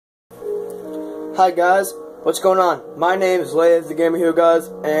Hi guys, what's going on? My name is Leia the Gamer here, guys,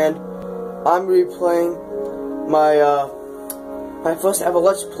 and I'm replaying my my first ever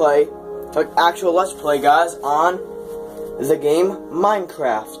Let's Play, like actual Let's Play, guys, on the game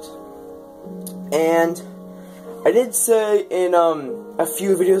Minecraft. And I did say in a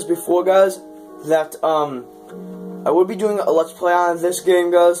few videos before, guys, that I would be doing a Let's Play on this game,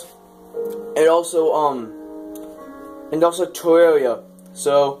 guys, and also Terraria.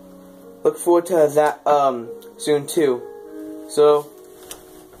 So look forward to that soon too. So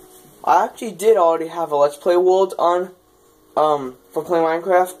I actually did already have a Let's Play world on for playing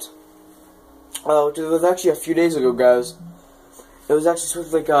Minecraft, which was actually a few days ago, guys. It was actually sort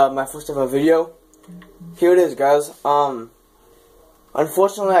of like my first ever video. Here it is, guys.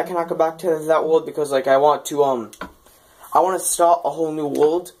 Unfortunately, I cannot go back to that world because, like, I want to start a whole new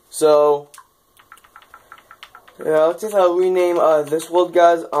world. So yeah, let's just rename this world,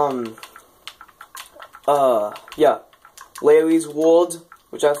 guys. Yeah, Larry's World,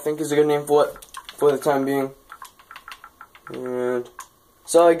 which I think is a good name for it for the time being. And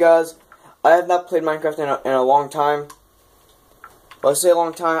sorry, guys, I have not played Minecraft in a long time. Well, I say a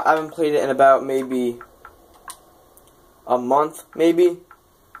long time. I haven't played it in about maybe a month, maybe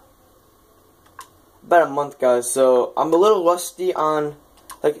about a month, guys. So I'm a little rusty on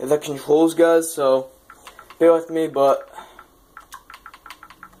like the controls, guys. So bear with me, but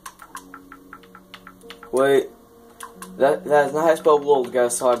wait, that is not how I spell world,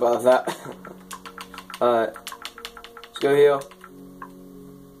 guys. Sorry about that. Alright, let's go here.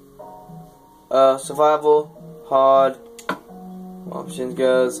 Survival, hard, options,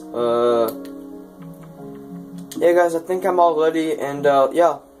 guys. Yeah, guys, I think I'm all ready, and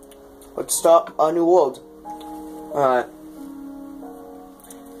yeah, let's start a new world. Alright.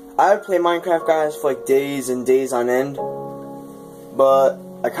 I would play Minecraft, guys, for like days and days on end, but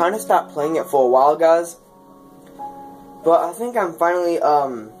I kind of stopped playing it for a while, guys. But I think I'm finally,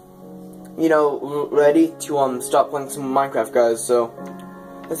 you know, ready to start playing some Minecraft, guys. So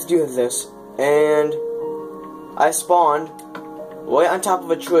let's do this. And I spawned right on top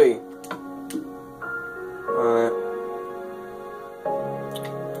of a tree.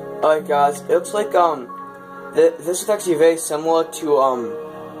 Alright, guys. It looks like this is actually very similar to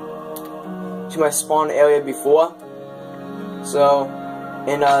my spawn area before. So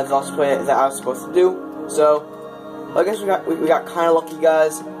in the Let's Play that I was supposed to do. So I guess we got kind of lucky,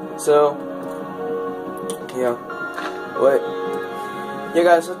 guys. So yeah, wait, yeah,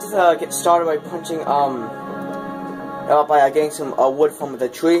 guys. Let's get started by punching by getting some wood from the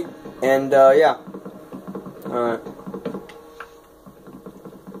tree, and yeah. Alright.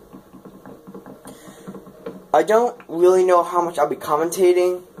 I don't really know how much I'll be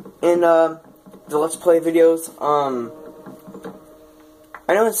commentating in the Let's Play videos.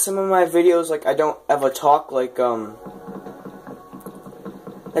 I know in some of my videos, like, I don't ever talk, like kind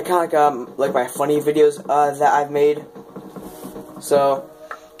of like my funny videos that I've made. So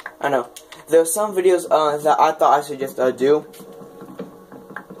I know there are some videos that I thought I should just do,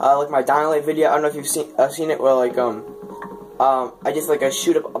 like my Dying Light video. I don't know if you've seen it, where like I just like I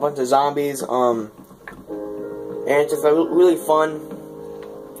shoot up a bunch of zombies, and it's just really fun.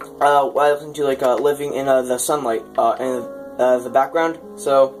 While I listen to like living in the sunlight and the background.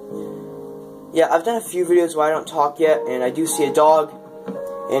 So yeah, I've done a few videos where I don't talk yet, and I do see a dog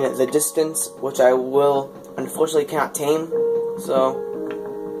in the distance, which I will unfortunately cannot tame. So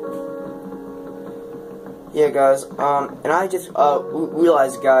yeah, guys, and I just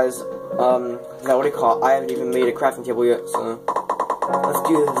realized, guys, that what do you call it? I haven't even made a crafting table yet, so let's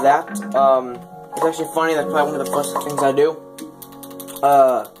do that. It's actually funny, that's probably one of the first things I do.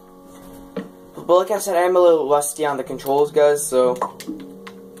 But like I said, I am a little rusty on the controls, guys, so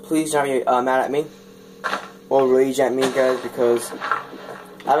please don't be mad at me or rage at me, guys, because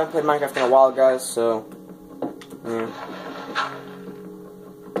I haven't played Minecraft in a while, guys. So yeah.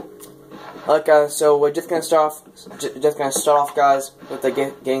 Alright, guys, so we're just gonna start off, guys, with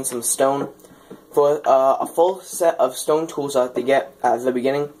getting some stone. For a full set of stone tools I have to get at the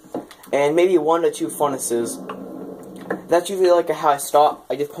beginning, and maybe 1 or 2 furnaces. That's usually like how I start.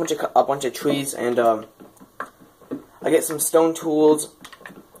 I just punch a bunch of trees, and I get some stone tools,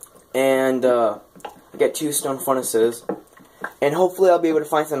 and I get 2 stone furnaces, and hopefully I'll be able to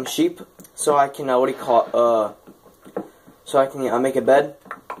find some sheep so I can so I can make a bed,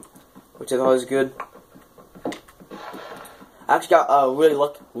 which is always good. I actually got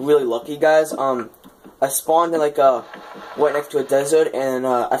really lucky, guys. I spawned in like right next to a desert, and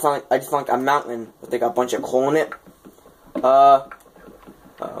I just found like a mountain with like a bunch of coal in it. I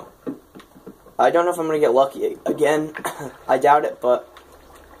don't know if I'm gonna get lucky again. I doubt it, but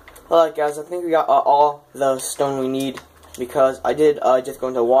Alright guys, I think we got all the stone we need, because I did just go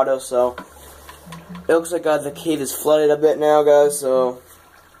into water, so it looks like the cave is flooded a bit now, guys, so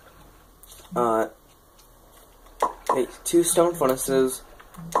hey, 2 stone furnaces,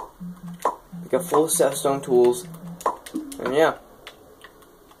 like a full set of stone tools, and yeah.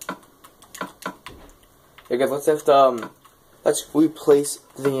 Yeah guys, let's just, let's replace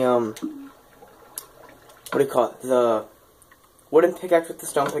the, what do you call it, the wooden pickaxe with the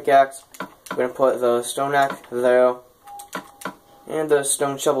stone pickaxe. We're gonna put the stone axe there, and the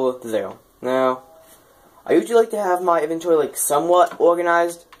stone shovel there. Now, I usually like to have my inventory like somewhat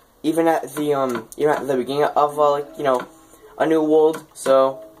organized, even at the beginning of like, you know, a new world.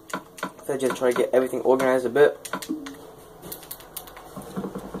 So I just try to get everything organized a bit.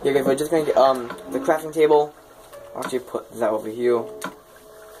 Yeah, guys, we're just gonna get the crafting table. I'll actually put that over here.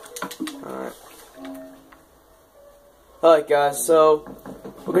 Alright. Alright guys, so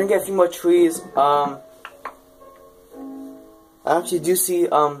we're gonna get a few more trees. I actually do see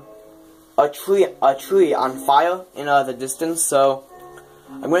a tree on fire in the distance, so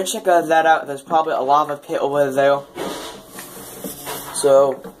I'm gonna check that out. There's probably a lava pit over there.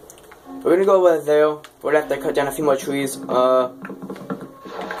 So we're gonna go over there. We're gonna have to cut down a few more trees. I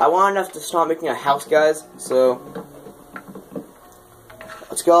want enough to start making a house, guys, so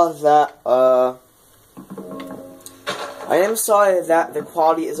let's go with that. I am sorry that the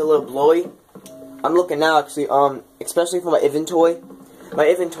quality is a little blurry. I'm looking now, actually, especially for my inventory. My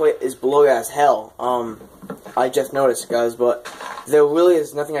inventory is blurry as hell. I just noticed, guys, but there really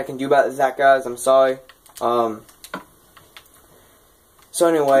is nothing I can do about that, guys. I'm sorry. So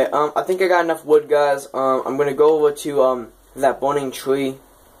anyway, I think I got enough wood, guys. I'm gonna go over to, that burning tree.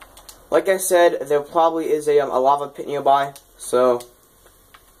 Like I said, there probably is a lava pit nearby, so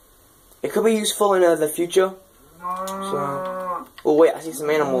it could be useful in the future. So, oh wait, I see some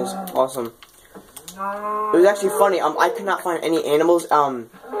animals. Awesome. It was actually funny. I could not find any animals at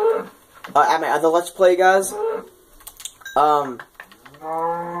my other Let's Play, guys. And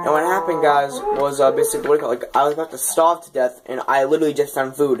what happened, guys, was basically what do you call it? Like, I was about to starve to death, and I literally just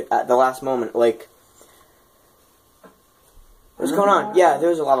found food at the last moment. Like, what's going on? Yeah,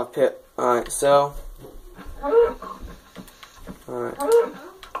 there's a lava pit. Alright, so alright.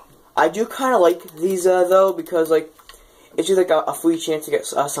 I do kind of like these, though, because, like, it's just, like, a free chance to get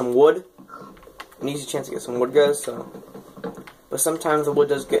some wood. An easy chance to get some wood, guys, so. But sometimes the wood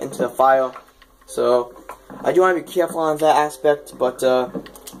does get into the fire, so I do want to be careful on that aspect, but,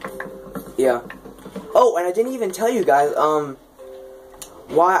 yeah. Oh, and I didn't even tell you guys,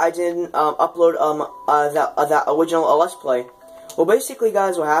 why I didn't, upload, that original Let's Play. Well, basically,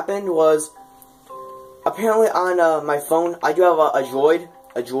 guys, what happened was, apparently on, my phone, I do have a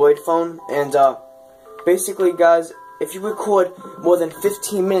Droid phone, and basically, guys, if you record more than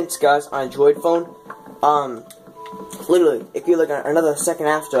 15 minutes, guys, on a Droid phone, literally, it could be like another second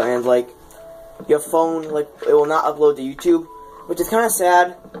after, and like your phone, like, it will not upload to YouTube, which is kind of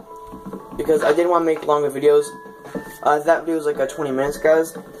sad because I didn't want to make longer videos. That video was like 20 minutes,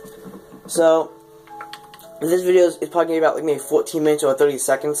 guys. So this video is probably gonna be about like maybe 14 minutes or 30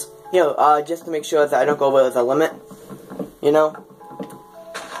 seconds. You know, just to make sure that I don't go over the limit. You know.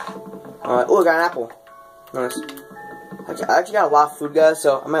 Oh, I got an apple. Nice. I actually got a lot of food, guys,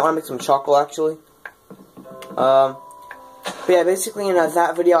 so I might want to make some chocolate, actually. But yeah, basically in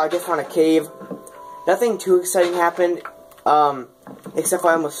that video, I just found a cave. Nothing too exciting happened, except for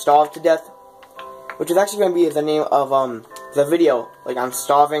I almost starved to death. Which is actually going to be the name of, the video. Like, I'm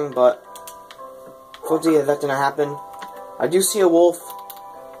starving, but fortunately that didn't happen. I do see a wolf.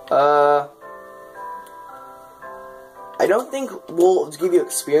 I don't think wolves give you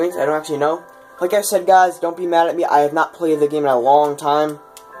experience. I don't actually know. Like I said, guys, don't be mad at me. I have not played the game in a long time.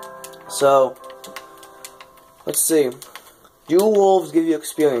 So, let's see. Do wolves give you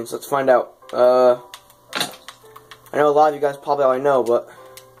experience? Let's find out. I know a lot of you guys probably already know, but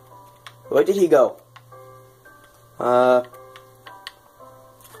where did he go? Oh,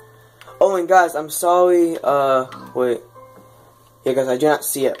 and guys, I'm sorry. Wait. Yeah, guys, I do not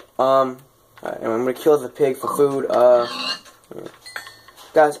see it. Alright, I'm gonna kill the pig for food.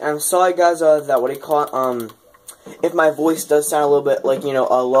 Guys, I'm sorry, guys, that, what do you call it, if my voice does sound a little bit, like, you know,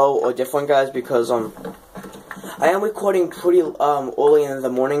 low or different, guys, because, I am recording pretty, early in the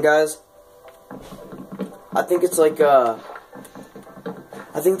morning, guys. I think it's like, I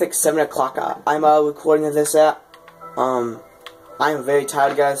think it's like 7 o'clock I'm, recording this at. I'm very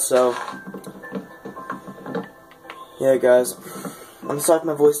tired, guys, so, yeah, guys. I'm sorry if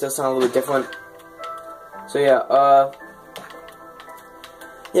my voice does sound a little bit different. So, yeah,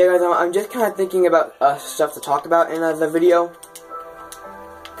 yeah, guys, I'm just kind of thinking about, stuff to talk about in, the video.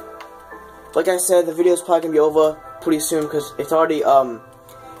 like I said, the video is probably gonna be over pretty soon because it's already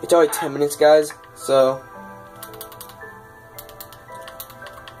 10 minutes, guys. So,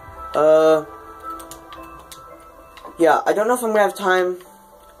 yeah, I don't know if I'm gonna have time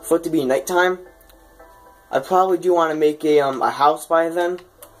for it to be nighttime. I probably do want to make a house by then,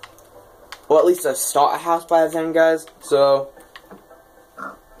 or at least start a house by then, guys. So,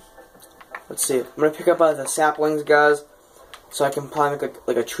 let's see. I'm gonna pick up the saplings, guys, so I can probably make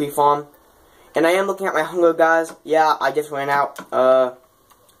like a tree farm. And I am looking at my hunger, guys. Yeah, I just ran out.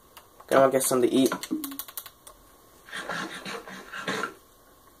 Gonna get something to eat.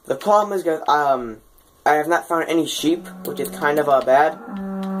 The problem is, guys, I have not found any sheep, which is kind of bad.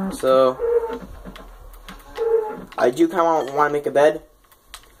 So, I do kind of want to make a bed.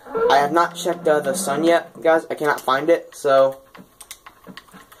 I have not checked the sun yet, guys. I cannot find it, so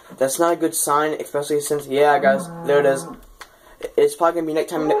that's not a good sign, especially since, yeah, guys, there it is. It's probably gonna be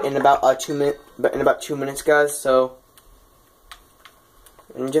nighttime in about 2 minutes. In about 2 minutes, guys. So,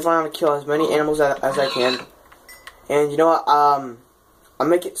 I'm just want to kill as many animals as I can. And you know what? I'll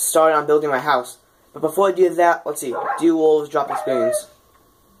make it start on building my house. But before I do that, let's see. Do wolves drop experience?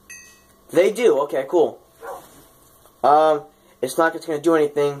 They do. Okay, cool. It's not just gonna do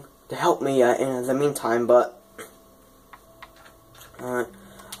anything to help me in the meantime, but I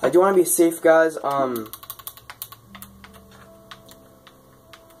do want to be safe, guys.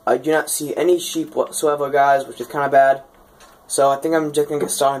 I do not see any sheep whatsoever, guys, which is kind of bad. So I think I'm just gonna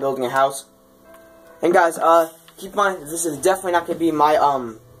get started building a house. And guys, keep in mind, this is definitely not gonna be my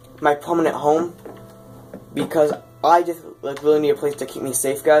my permanent home, because I just really need a place to keep me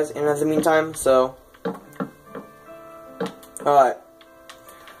safe, guys. In the meantime, so alright,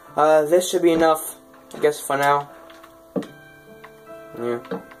 this should be enough, I guess, for now. Yeah,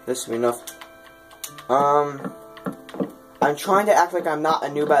 this should be enough. I'm trying to act like I'm not a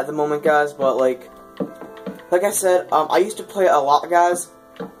noob at the moment, guys, but like I said, I used to play it a lot, guys,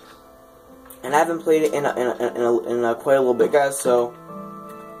 and I haven't played it in quite a little bit, guys. So,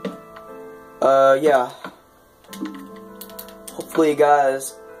 yeah. Hopefully,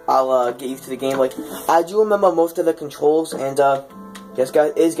 guys, I'll get used to the game. Like, I do remember most of the controls, and yes,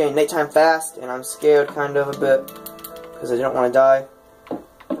 guys, it is getting nighttime fast, and I'm scared kind of a bit because I don't want to die.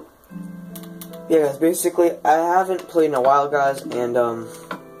 Yeah, guys, basically, I haven't played in a while, guys, and, let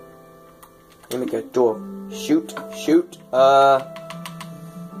me make a door. Shoot.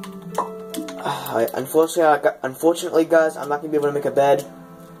 Unfortunately, guys, I'm not gonna be able to make a bed.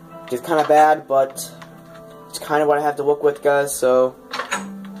 Which is kind of bad, but it's kind of what I have to work with, guys, so,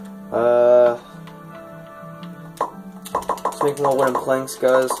 let's make more wooden planks,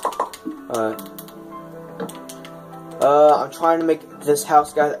 guys. I'm trying to make this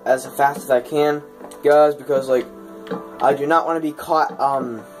house, guys, as fast as I can, guys, because, like, I do not want to be caught,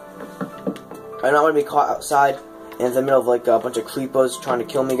 I don't want to be caught outside in the middle of, like, a bunch of creepers trying to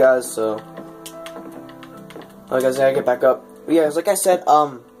kill me, guys, so, like, guys, I gotta get back up. But, yeah, like I said,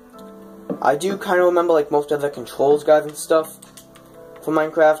 I do kind of remember, like, most of the controls, guys, and stuff for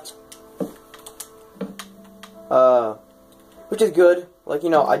Minecraft, which is good. Like, you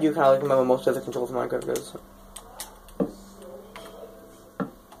know, I do kind of, like, remember most of the controls for Minecraft, guys.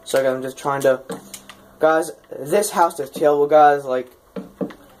 So, guys, I'm just trying to... Guys, this house is terrible, guys. Like,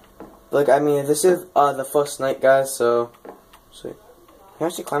 I mean, this is the first night, guys, so... Let's see. Can I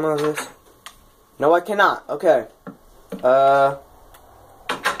actually climb on this? No, I cannot. Okay. No,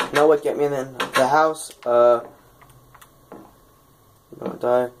 what, get me in the house. I'm gonna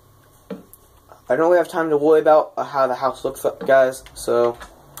die. I don't really have time to worry about how the house looks, guys, so...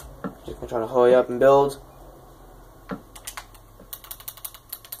 Just gonna try to hurry up and build.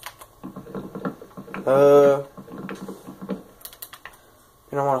 I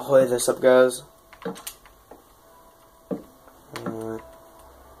don't want to hurry this up, guys.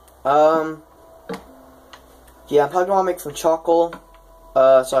 Yeah, I'm probably gonna make some charcoal,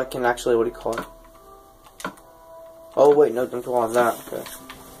 so I can actually, what do you call it? Oh wait, no, don't go on that. Okay.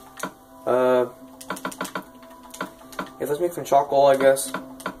 Yeah, let's make some charcoal, I guess.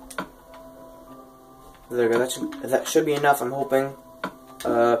 There we go. That should be enough, I'm hoping.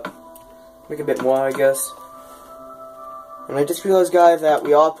 Make a bit more, I guess. And I just realized, guys, that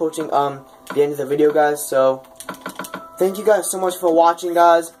we are approaching the end of the video, guys. So thank you guys so much for watching,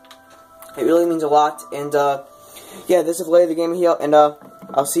 guys. It really means a lot. And yeah, this is Larry the Gamer here, and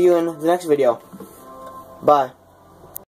I'll see you in the next video. Bye.